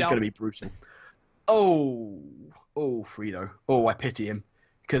it's Frito. It's going to be brutal. Oh, Frito. Oh, I pity him,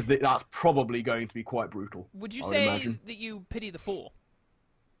 because that's probably going to be quite brutal. Would you say that you pity the fool?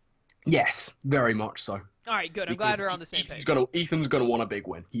 Yes, very much so. All right, good. I'm glad we're on the same page. Ethan's going to want a big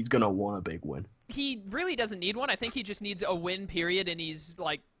win. He's going to want a big win. He really doesn't need one. I think he just needs a win, period, and he's,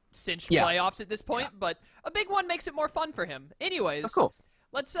 cinched playoffs at this point. Yeah. But a big one makes it more fun for him. Anyways, of course.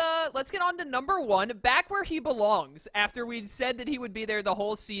 Let's get on to number 1, back where he belongs. After we said that he would be there the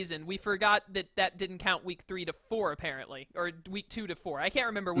whole season, we forgot that didn't count week 3 to 4 apparently, or week 2 to 4. I can't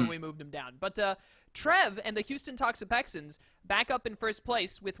remember when we moved him down. But Trev and the Houston Toxapexians back up in first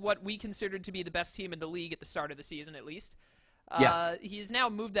place with what we considered to be the best team in the league at the start of the season, at least. He's now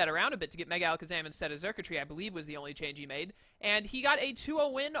moved that around a bit to get Mega Alakazam instead of Xurkitree, I believe was the only change he made. And he got a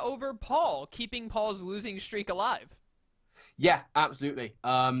 2-0 win over Paul, keeping Paul's losing streak alive. Yeah, absolutely.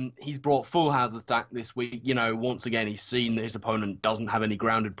 He's brought full hazard stack this week. Once again, he's seen that his opponent doesn't have any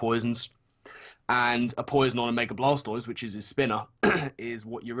grounded poisons. And a poison on a Mega Blastoise, which is his spinner, is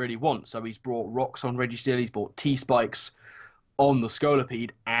what you really want. So he's brought rocks on Registeel, he's brought T-Spikes on the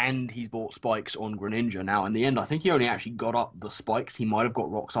Scolipede, and he's brought spikes on Greninja. Now, in the end, I think he only actually got up the spikes. He might have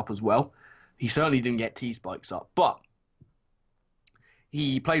got rocks up as well. He certainly didn't get T-Spikes up, but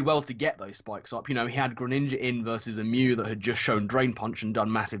he played well to get those spikes up. He had Greninja in versus a Mew that had just shown Drain Punch and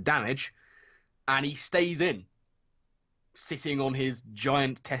done massive damage, and he stays in, sitting on his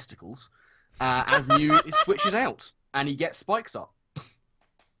giant testicles, as Mew switches out, and he gets spikes up.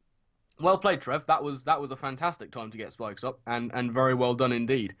 Well played, Trev. That was a fantastic time to get spikes up, and very well done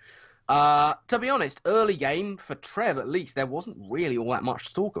indeed. To be honest, early game, for Trev at least, there wasn't really all that much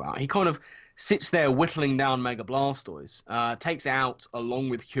to talk about. He kind of sits there whittling down Mega Blastoise, takes it out along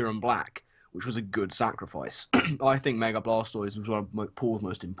with Huron Black, which was a good sacrifice. I think Mega Blastoise was one of Paul's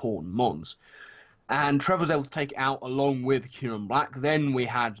most important mons. And Trev was able to take it out along with Huron Black. Then we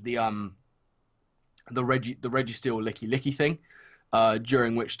had the Registeel Licky Licky thing,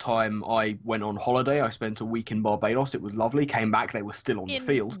 during which time I went on holiday. I spent a week in Barbados. It was lovely. Came back, they were still on the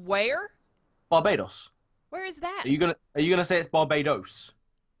field. Where? Barbados. Where is that? Are you gonna say it's Barbados?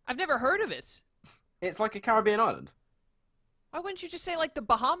 I've never heard of it. It's like a Caribbean island. Why wouldn't you just say the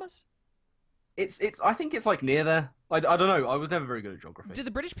Bahamas? I think it's near there. I don't know. I was never very good at geography. Do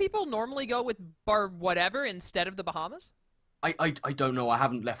the British people normally go with bar whatever instead of the Bahamas? I don't know. I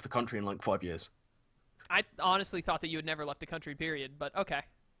haven't left the country in 5 years. I honestly thought that you had never left the country, period, but okay.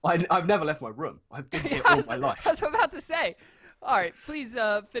 I've never left my room. I've been here all my life. I was about to say. All right, please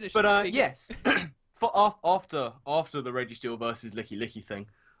finish. But yes, after the Registeel versus Licky Licky thing,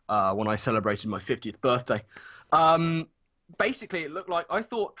 when I celebrated my 50th birthday, basically it looked like I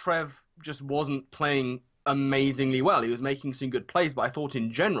thought Trev just wasn't playing amazingly well. He was making some good plays, but I thought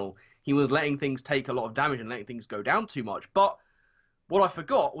in general he was letting things take a lot of damage and letting things go down too much. But what I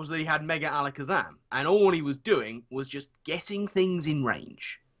forgot was that he had Mega Alakazam, and all he was doing was just getting things in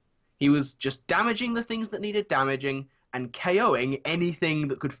range. He was just damaging the things that needed damaging and KOing anything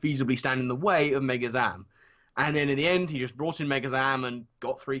that could feasibly stand in the way of Megazam. And then in the end, he just brought in Megazam and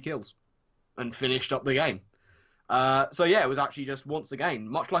got 3 kills and finished up the game. So yeah, it was actually just once again,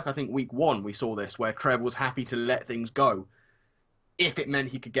 much like I think week 1 we saw this, where Trev was happy to let things go if it meant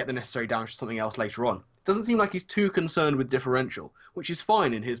he could get the necessary damage to something else later on. It doesn't seem like he's too concerned with differential, which is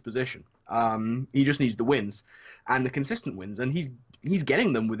fine in his position. He just needs the wins and the consistent wins, and he's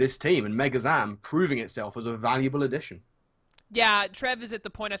getting them with this team, and Megazam proving itself as a valuable addition. Yeah, Trev is at the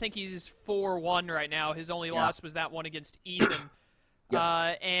point, I think he's 4-1 right now. His only loss was that one against Ethan.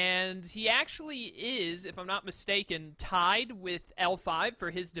 Yep. And he actually is, if I'm not mistaken, tied with L5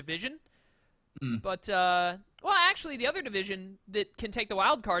 for his division. But, well, actually, the other division that can take the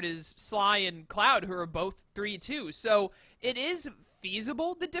wild card is Sly and Cloud, who are both 3-2. So it is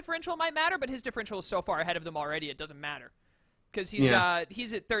feasible the differential might matter, but his differential is so far ahead of them already, it doesn't matter. Because he's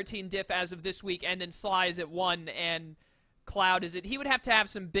at 13 diff as of this week, and then Sly is at 1, and Cloud is at... He would have to have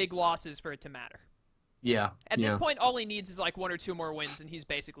some big losses for it to matter. Yeah. At this point, all he needs is like 1 or 2 more wins, and he's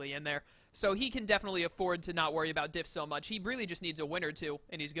basically in there. So he can definitely afford to not worry about diff so much. He really just needs a win or 2,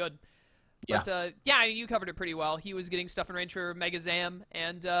 and he's good. Yeah. But, yeah, you covered it pretty well. He was getting stuff in range for Megazam,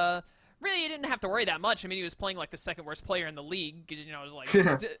 and really he didn't have to worry that much. I mean, he was playing like the second worst player in the league. You know, it was like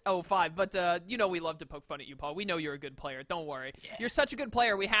 0-5. But, you know, we love to poke fun at you, Paul. We know you're a good player. Don't worry. Yeah. You're such a good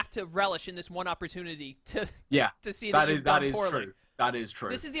player. We have to relish in this one opportunity to see that you've done poorly. True. That is true.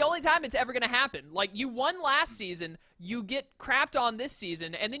 This is the only time it's ever going to happen. Like, you won last season, you get crapped on this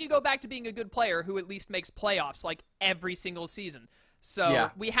season, and then you go back to being a good player who at least makes playoffs, like, every single season. So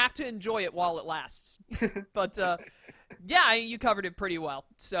we have to enjoy it while it lasts. But, yeah, you covered it pretty well.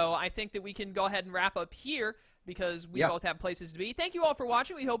 So I think that we can go ahead and wrap up here because we both have places to be. Thank you all for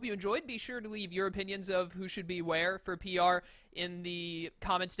watching. We hope you enjoyed. Be sure to leave your opinions of who should be where for PR in the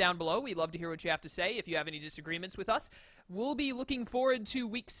comments down below. We'd love to hear what you have to say if you have any disagreements with us. We'll be looking forward to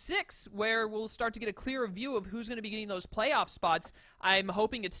Week 6, where we'll start to get a clearer view of who's going to be getting those playoff spots. I'm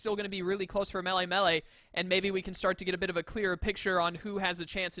hoping it's still going to be really close for Melee Melee, and maybe we can start to get a bit of a clearer picture on who has a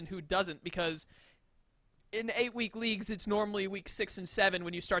chance and who doesn't, because in 8-week leagues, it's normally Week 6 and 7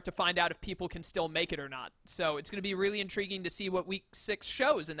 when you start to find out if people can still make it or not. So it's going to be really intriguing to see what Week 6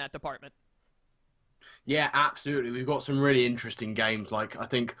 shows in that department. Yeah, absolutely. We've got some really interesting games. Like, I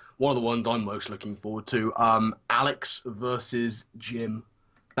think one of the ones I'm most looking forward to, Alex versus Jim.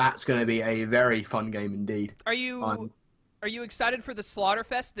 That's going to be a very fun game indeed. Are you excited for the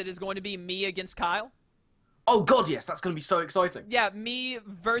Slaughterfest that is going to be me against Kyle? Oh, God, yes. That's going to be so exciting. Yeah, me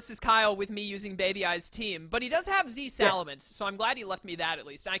versus Kyle with me using Baby Eye's team. But he does have Z Salamence, so I'm glad he left me that at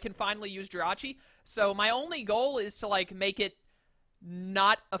least. I can finally use Jirachi. So my only goal is to, like, make it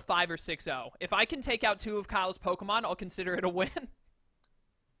not a 5 or 6-0. If I can take out 2 of Kyle's Pokemon, I'll consider it a win.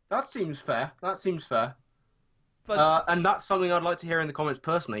 That seems fair. That seems fair. But, and that's something I'd like to hear in the comments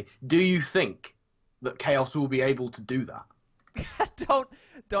personally. Do you think that Chaos will be able to do that?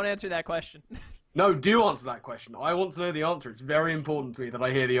 Don't answer that question. No, do answer that question. I want to know the answer. It's very important to me that I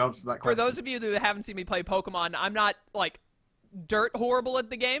hear the answer to that question. For those of you that haven't seen me play Pokemon, I'm not, like, dirt horrible at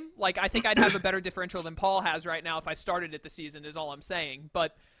the game. Like, I think I'd have a better differential than Paul has right now if I started it this season, is all I'm saying.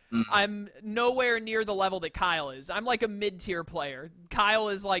 But I'm nowhere near the level that Kyle is. I'm like a mid-tier player. Kyle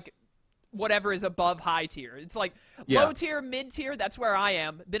is like whatever is above high tier. It's like low tier, mid tier, that's where I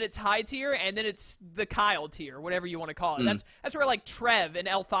am. Then it's high tier, and then it's the Kyle tier, whatever you want to call it. That's where like Trev and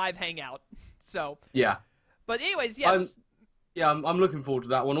L5 hang out. So yeah. But anyways, yes. I'm looking forward to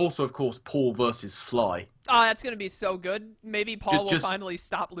that one. Also, of course, Paul versus Sly. Oh, that's gonna be so good. Maybe Paul will finally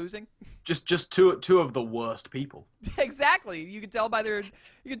stop losing. Just two of the worst people. Exactly. You can tell by the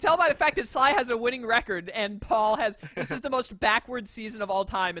fact that Sly has a winning record and Paul has. This is the most backwards season of all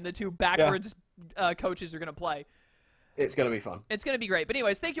time, and the two backwards coaches are gonna play. It's going to be fun. It's going to be great. But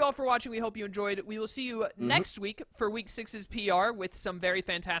anyways, thank you all for watching. We hope you enjoyed. We will see you next week for Week 6's PR with some very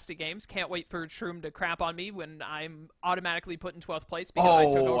fantastic games. Can't wait for Shroom to crap on me when I'm automatically put in 12th place because I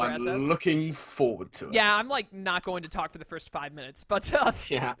took over SS. I'm looking forward to it. Yeah, I'm like not going to talk for the first 5 minutes. But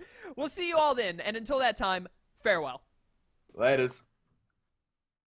yeah, we'll see you all then. And until that time, farewell. Laters.